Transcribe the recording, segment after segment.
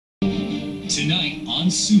Tonight on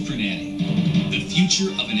SuperNanny, the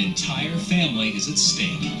future of an entire family is at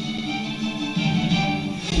stake.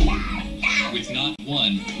 With not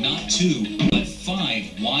one, not two, but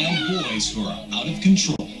 5 wild boys who are out of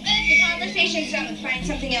control. The conversation's done. Let's find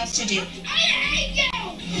something else to do. I hate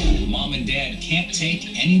you! Mom and Dad can't take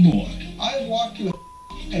any more. I walked you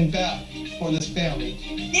and back for this family.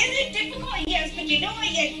 Is it difficult? Yes, but you know what?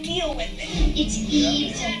 You deal with it. It's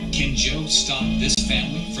easy. Can Joe stop this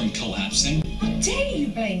family from collapsing? How dare you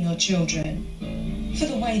blame your children for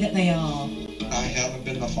the way that they are? I haven't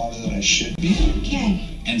been the father that I should be. Ken.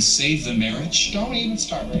 And save the marriage? Don't even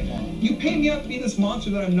start right now. You pay me out to be this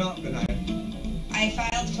monster that I'm not, Benaya. I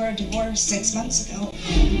filed for a divorce 6 months ago.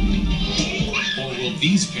 Or will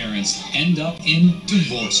these parents end up in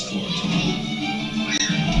divorce court?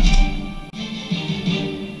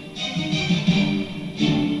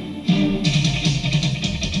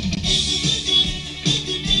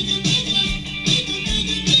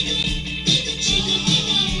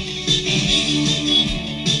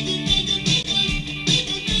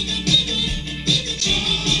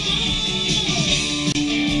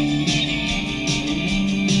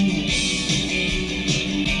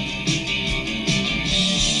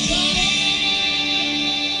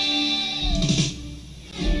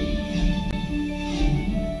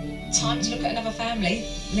 Time to look at another family.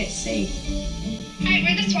 Let's see. Hi,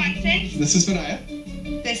 we're the Swansons. This is Benaya.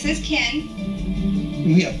 This is Ken.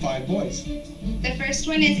 And we have 5 boys. The first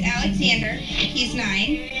one is Alexander. He's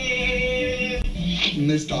 9. And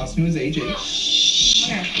there's Dawson, who's age 8.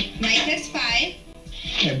 Mike is 5.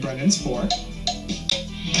 And Brendan's 4.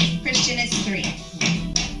 Christian is 3.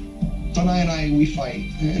 Benaya and I, we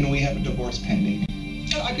fight, and we have a divorce pending.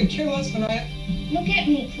 I could care less, Benaya. Look at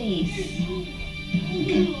me, please.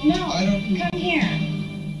 No, I don't. come here.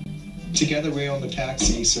 Together we own the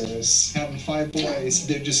taxi service. Having 5 boys,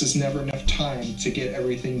 there just is never enough time to get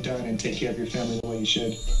everything done and take care of your family the way you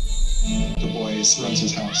should. The boys runs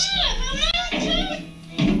his house.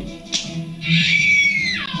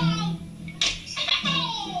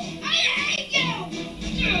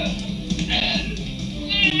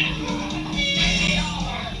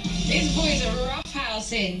 These boys are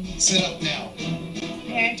roughhousing. Sit up now.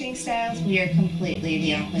 Parenting styles, we are completely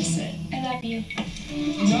the opposite. I love you.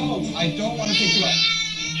 No, I don't want to pick you up.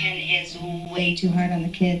 Ken is way too hard on the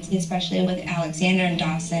kids, especially with Alexander and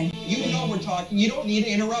Dawson. You know we're talking. You don't need to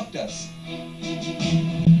interrupt us.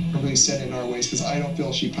 Everybody set in our ways because I don't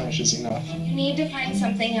feel she punishes enough. You need to find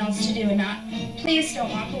something else to do and not... Please don't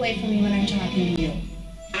walk away from me when I'm talking to you.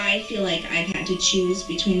 I feel like I've had to choose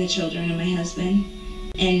between the children and my husband,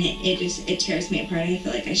 and it tears me apart. I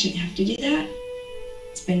feel like I shouldn't have to do that.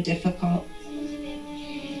 It's been difficult.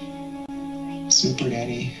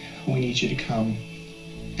 SuperNanny, we need you to come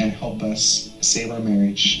and help us save our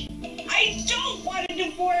marriage I don't want a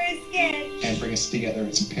divorce, Ken. and bring us together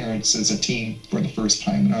as parents, as a team for the first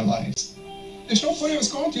time in our lives. There's no point in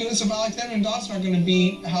us going through this if Alexander and Dawson aren't going to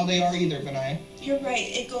be how they are either, Benaya. You're right.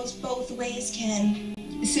 It goes both ways, Ken.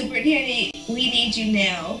 SuperNanny, we need you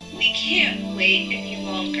now. We can't wait any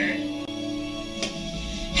longer.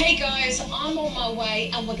 Hey guys, I'm on my way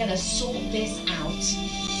and we're gonna sort this out.